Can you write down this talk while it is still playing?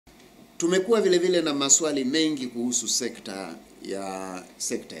tumekuwa vile vile na maswali mengi kuhusu sekta ya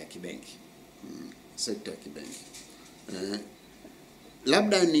kibenki. Sekta ya kibenki.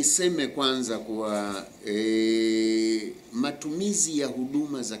 Labda niseme kwanza kuwa matumizi ya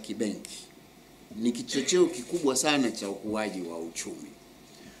huduma za kibenki ni kichocheo kikubwa sana cha ukuaji wa uchumi.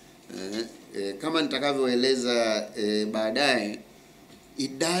 Kama nitakavyoeleza baadaye,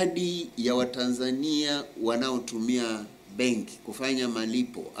 idadi ya Watanzania wanaotumia benki kufanya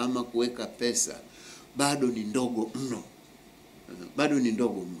malipo ama kuweka pesa bado ni ndogo mno. Bado ni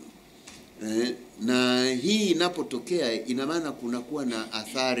ndogo mno. Na hii inapotokea ina maana kunakuwa na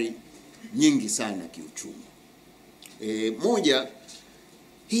athari nyingi sana kiuchumi. Moja,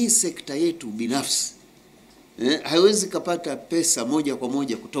 hii sekta yetu binafsi haiwezi kupata pesa moja kwa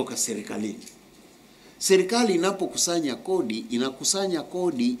moja kutoka serikalini. Serikali inapokusanya kodi, inakusanya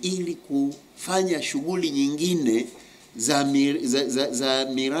kodi ili kufanya shughuli nyingine za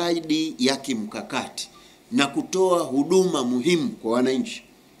miradi ya kimkakati na kutoa huduma muhimu kwa wananchi.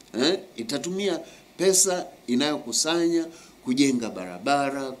 Itatumia pesa inayokusanya kujenga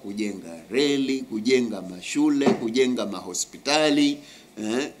barabara, kujenga reli, kujenga mashule, kujenga mahospitali,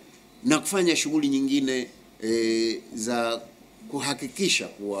 na kufanya shughuli nyingine za kuhakikisha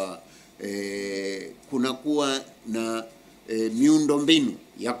kuwa kunakuwa na miundombinu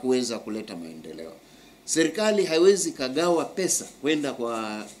ya kuweza kuleta maendeleo. Serikali haiwezi kagawa pesa kwenda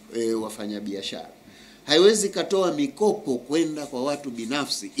kwa wafanyabiashara. Haiwezi katoa mikopo kwenda kwa watu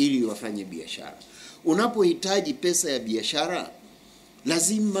binafsi ili wafanye biashara. Unapohitaji pesa ya biashara,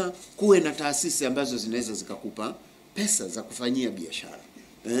 lazima kuwe na taasisi ambazo zinaweza zikakupa pesa za kufanyia biashara.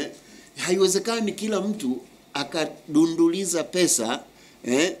 Haiwezekani kila mtu akadunduliza pesa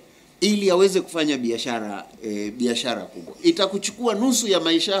ili aweze kufanya biashara kubwa. Itakuchukua nusu ya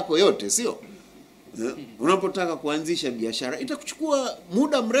maisha yako yote, sio? Unapotaka kuanzisha biashara itakuchukua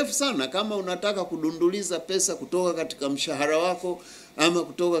muda mrefu sana. Kama unataka kudunduliza pesa kutoka katika mshahara wako ama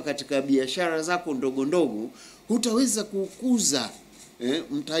kutoka katika biashara zako ndogo ndogo, hutaweza kukuza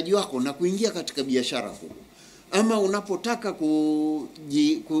mtaji wako na kuingia katika biashara kubwa. Ama unapotaka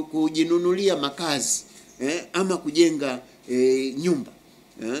kujinunulia makazi ama kujenga nyumba,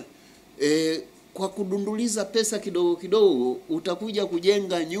 kwa kudunduliza pesa kidogo kidogo utakuja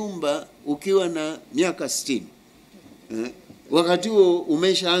kujenga nyumba ukiwa na miaka 60. Wakati huo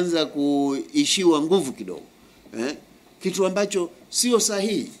umeshaanza kuishiwa nguvu kidogo. Kitu ambacho sio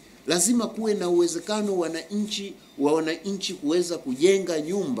sahihi. Lazima kuwe na uwezekano wananchi kuweza kujenga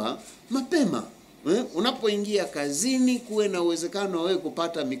nyumba mapema. Unapoingia kazini kuwe na uwezekano wewe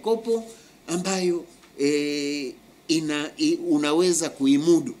kupata mikopo ambayo unaweza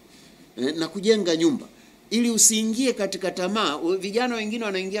kuimudu na kujenga nyumba, ili usiingie katika tamaa. Vijana wengine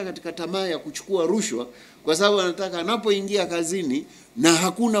wanaingia katika tamaa ya kuchukua rushwa kwa sababu wanataka anapoingia kazini na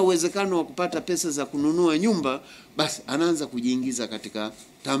hakuna uwezekano wa kupata pesa za kununua nyumba, basi anaanza kujiingiza katika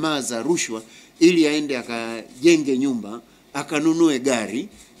tamaa za rushwa ili aende akajenge nyumba, akanunue gari,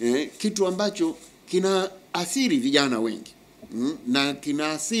 kitu ambacho kinaathiri vijana wengi na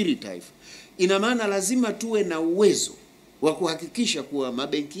kinaathiri taifa. Ina maana lazima tuwe na uwezo wa kuhakikisha kuwa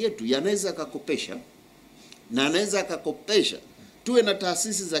mabenki yetu yanaweza kukopesha, na anaweza kukopesha. Tuwe na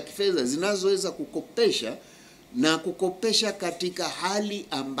taasisi za kifedha zinazoweza kukopesha na kukopesha katika hali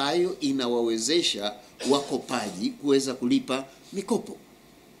ambayo inawawezesha wakopaji kuweza kulipa mikopo.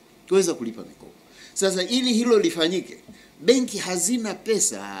 Sasa ili hilo lifanyike, benki hazina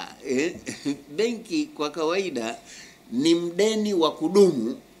pesa. Benki kwa kawaida ni mdeni wa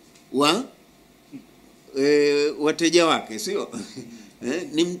kudumu wa wateja wake, sio?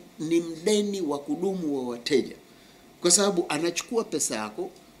 Ni mdeni wa kudumu wa wateja, kwa sababu anachukua pesa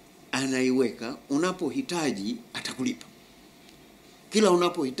yako, anaiweka, unapohitaji atakulipa. Kila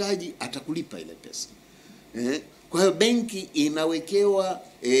unapohitaji atakulipa ile pesa. Kwa hiyo benki inawekewa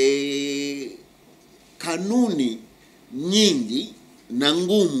kanuni nyingi na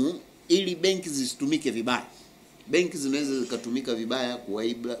ngumu ili benki zisitumike vibaya. Benki zinaweza zikatumika vibaya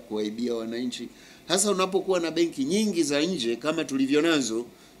kuwaibia wananchi. Hasa unapokuwa na benki nyingi za nje kama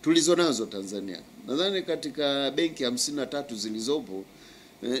tulizonazo Tanzania. Nadhani katika benki 53 zilizopo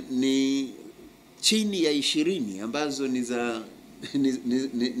ni chini ya 20 ambazo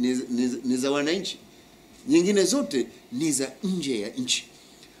ni za wananchi. Nyingine zote ni za nje ya nchi.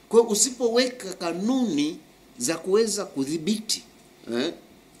 Kwa hiyo usipoweka kanuni za kuweza kudhibiti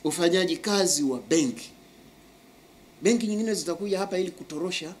ufanyaji kazi wa benki nyingine zitakuja hapa ili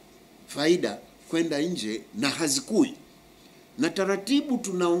kutorosha faida kwenda nje na hazikui. Na taratibu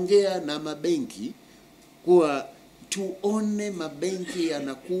tunaongea na mabenki kuwa tuone mabenki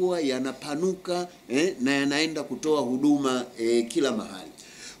yanakuwa yanapanuka na yanaenda kutoa huduma kila mahali.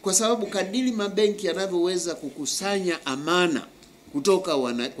 kwa sababu kadiri mabenki yanavyoweza kukusanya amana kutoka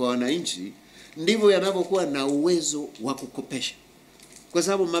kwa wananchi, ndivyo yanavyokuwa na uwezo wa kukopesha. Kwa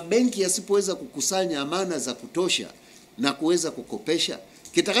sababu mabenki yasipoweza kukusanya amana za kutosha na kuweza kukopesha,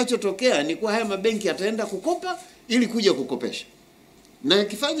 kitakachotokea ni kwa haya mabenki yataenda kukopa ili kuja kukopesha. Na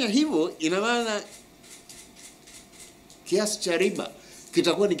yakifanya hivyo, ina maana kiasi cha riba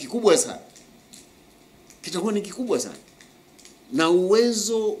kitakuwa ni kikubwa sana. Kitakuwa ni kikubwa sana. Na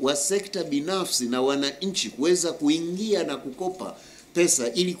uwezo wa sekta binafsi na wananchi kuweza kuingia na kukopa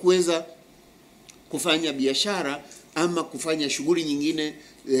pesa ili kuweza kufanya biashara ama kufanya shughuli nyingine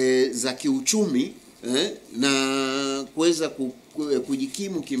za kiuchumi na kuweza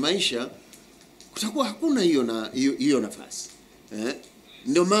kujikimu kimaisha, kutakuwa hakuna hiyo nafasi.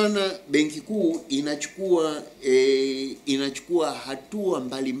 Ndio maana Benki Kuu inachukua hatua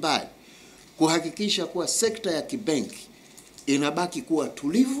mbalimbali kuhakikisha kuwa sekta ya kibenki inabaki kuwa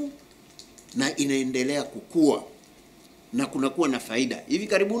tulivu na inaendelea kukua na kunakuwa na faida. Hivi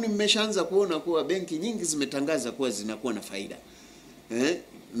karibuni mmeshaanza kuona kuwa benki nyingi zimetangaza kuwa zinakuwa na faida.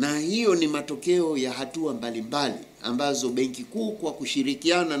 Na hiyo ni matokeo ya hatua mbalimbali ambazo Benki Kuu kwa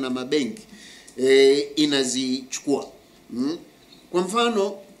kushirikiana na mabenki inazichukua. Kwa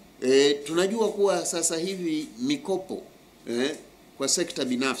mfano, tunajua kuwa sasa hivi mikopo kwa sekta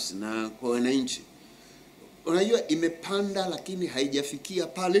binafsi na kwa wananchi, unajua imepanda, lakini haijafikia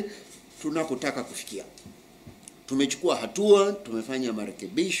pale tunapotaka kufikia. Tumechukua hatua, tumefanya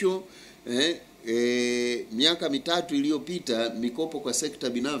marekebisho. Miaka mitatu iliyopita mikopo kwa sekta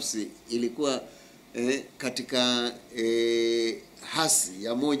binafsi ilikuwa katika hasi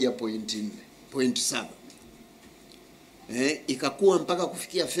ya 1.7. Ikakuwa mpaka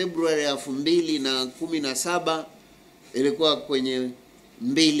kufikia Februari 2017 ilikuwa kwenye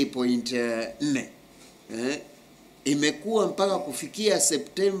 2.4. Imekuwa mpaka kufikia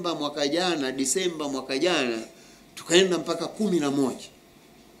Septemba mwaka jana, Disemba mwaka jana, tukaenda mpaka 11.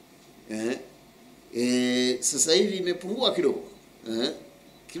 Sasa hivi imepungua kidogo.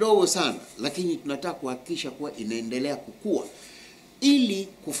 Kidogo sana, lakini tunataka kuhakikisha kuwa inaendelea kukua ili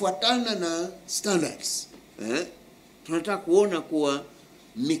kufuatana na standards. Tunataka kuona kuwa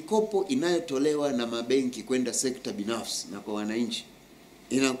mikopo inayotolewa na mabenki kwenda sekta binafsi na kwa wananchi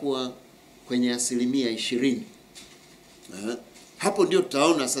inakuwa kwenye 20%. Hapo ndio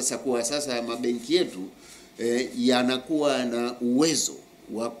tutaona sasa kuwa sasa mabenki yetu yanakuwa na uwezo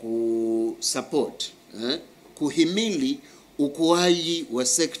wa kusupport, kuhimili ukuaji wa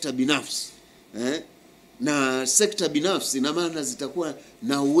sekta binafsi. Na sekta binafsi na maana zitakuwa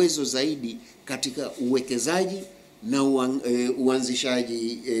na uwezo zaidi katika uwekezaji na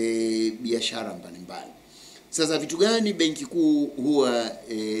uanzishaji biashara mbalimbali. Sasa vitu gani Benki Kuu huwa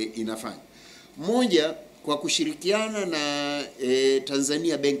inafanya? Moja, kwa kushirikiana na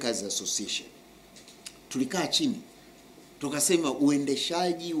Tanzania Bankers Association, tulikaa chini tukasema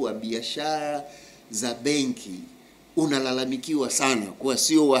uendeshaji wa biashara za benki unalalamikiwa sana kuwa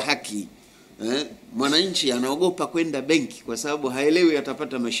sio wa haki. Mwananchi anaogopa kwenda benki kwa sababu haelewi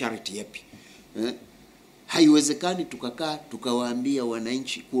atapata masharti yapi. Haiwezekani tukakaa tukawaambia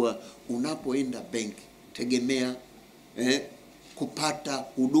wananchi kuwa unapoenda benki tegemea kupata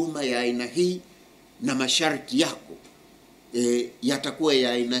huduma ya aina hii na masharti yako yatakuwa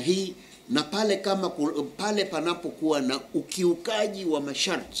ya aina hii, na pale panapokuwa na ukiukaji wa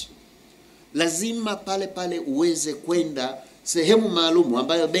masharti lazima pale uweze kwenda sehemu maalumu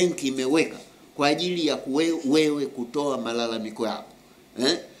ambayo benki imeweka kwa ajili ya wewe kutoa malalamiko yako.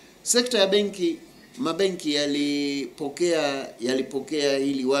 Sekta ya benki, mabenki yalipokea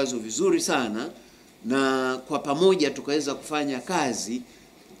hili wazo vizuri sana, na kwa pamoja tukaweza kufanya kazi,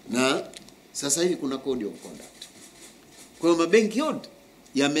 na sasa hivi kuna code of conduct. Kwa hiyo mabenki yote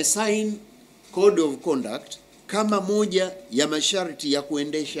yamesign code of conduct kama moja ya masharti ya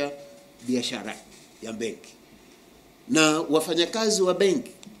kuendesha biashara ya benki, na wafanyakazi wa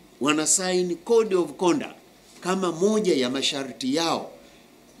benki wana sign code of conduct kama moja ya masharti yao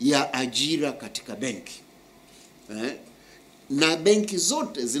ya ajira katika benki. Na benki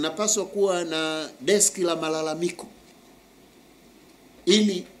zote zinapaswa kuwa na deski la malalamiko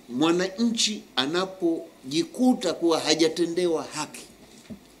ili mwananchi anapojikuta kuwa hajatendewa haki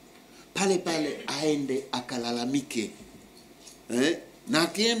pale aende akalalamike. Na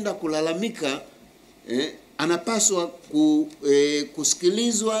akienda kulalamika anapaswa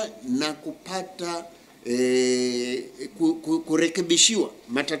kusikilizwa na kupata kurekebishiwa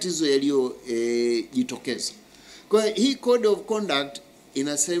matatizo yaliyojitokeza. Kwa hiyo hii code of conduct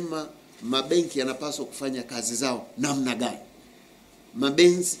inasema mabenki yanapaswa kufanya kazi zao namna gani.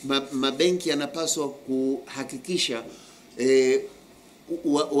 Mabenki yanapaswa kuhakikisha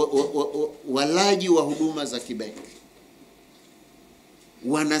walaji wa huduma za kibenki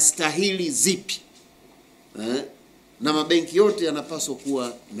wanastahili zipi, na mabenki yote yanapaswa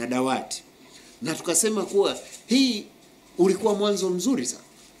kuwa na dawati. Na tukasema kuwa hii ulikuwa mwanzo mzuri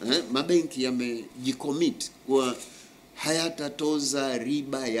sana. Mabenki yamejicommit kuwa hayatatoza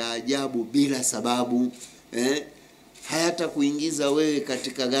riba ya ajabu bila sababu, hayata kuingiza wewe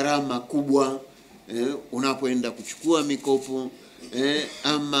katika gharama kubwa unapoenda kuchukua mikopo,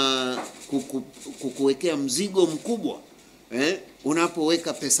 ama kukuwekea mzigo mkubwa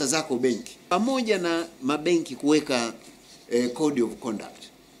unapoweka pesa zako benki. Pamoja na mabenki kuweka code of conduct,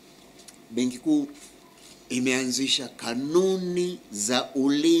 Benki Kuu imeanzisha kanuni za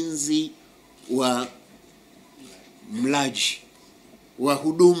ulinzi wa mlaji wa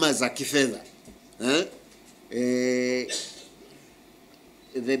huduma za kifedha.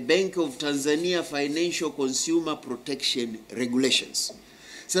 The Bank of Tanzania Financial Consumer Protection Regulations.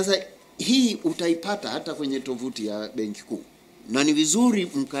 Sasa hii utaipata hata kwenye tovuti ya Benki Kuu, na ni vizuri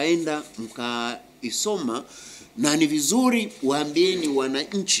mkaenda mkaisoma, na ni vizuri waambieni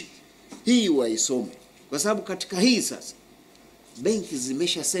wananchi hii waisome, kwa sababu katika hii sasa benki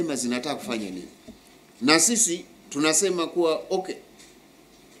zimeshasema zinataka kufanya nini, na sisi tunasema kuwa okay,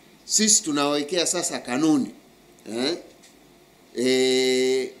 sisi tunawekea sasa kanuni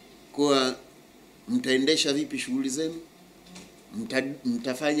kwa mtaendesha vipi shughuli zenu,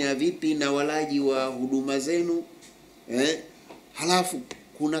 mtafanya vipi na walaji wa huduma zenu. Halafu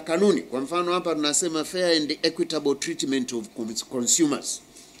kuna kanuni, kwa mfano hapa tunasema fair and equitable treatment of consumers.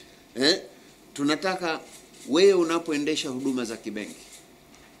 Tunataka wewe unapoendesha huduma za kibenki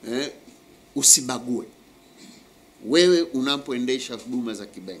usibague. Wewe unapoendesha huduma za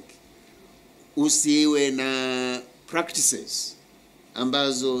kibenki usiwe na practices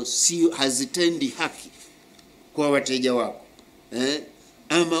ambazo hazitendi haki kwa wateja wako,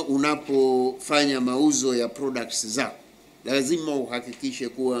 ama unapofanya mauzo ya products zako lazima uhakikishe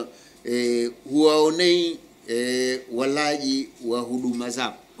kuwa huwaonei walaji wa huduma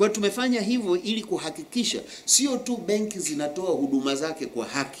zako. Kwa tumefanya hivyo ili kuhakikisha sio tu benki zinatoa huduma zake kwa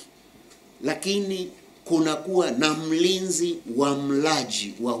haki, lakini kunakuwa na mlinzi wa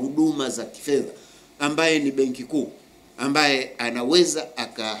mlaji wa huduma za kifedha ambaye ni Benki Kuu, ambaye anaweza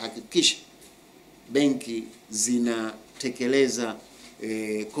akahakikisha benki zinatekeleza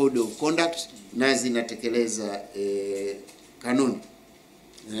code of conduct na zinatekeleza kanuni.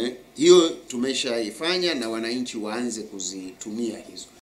 Hiyo tumeshaifanya na wananchi waanze kuzitumia hizo.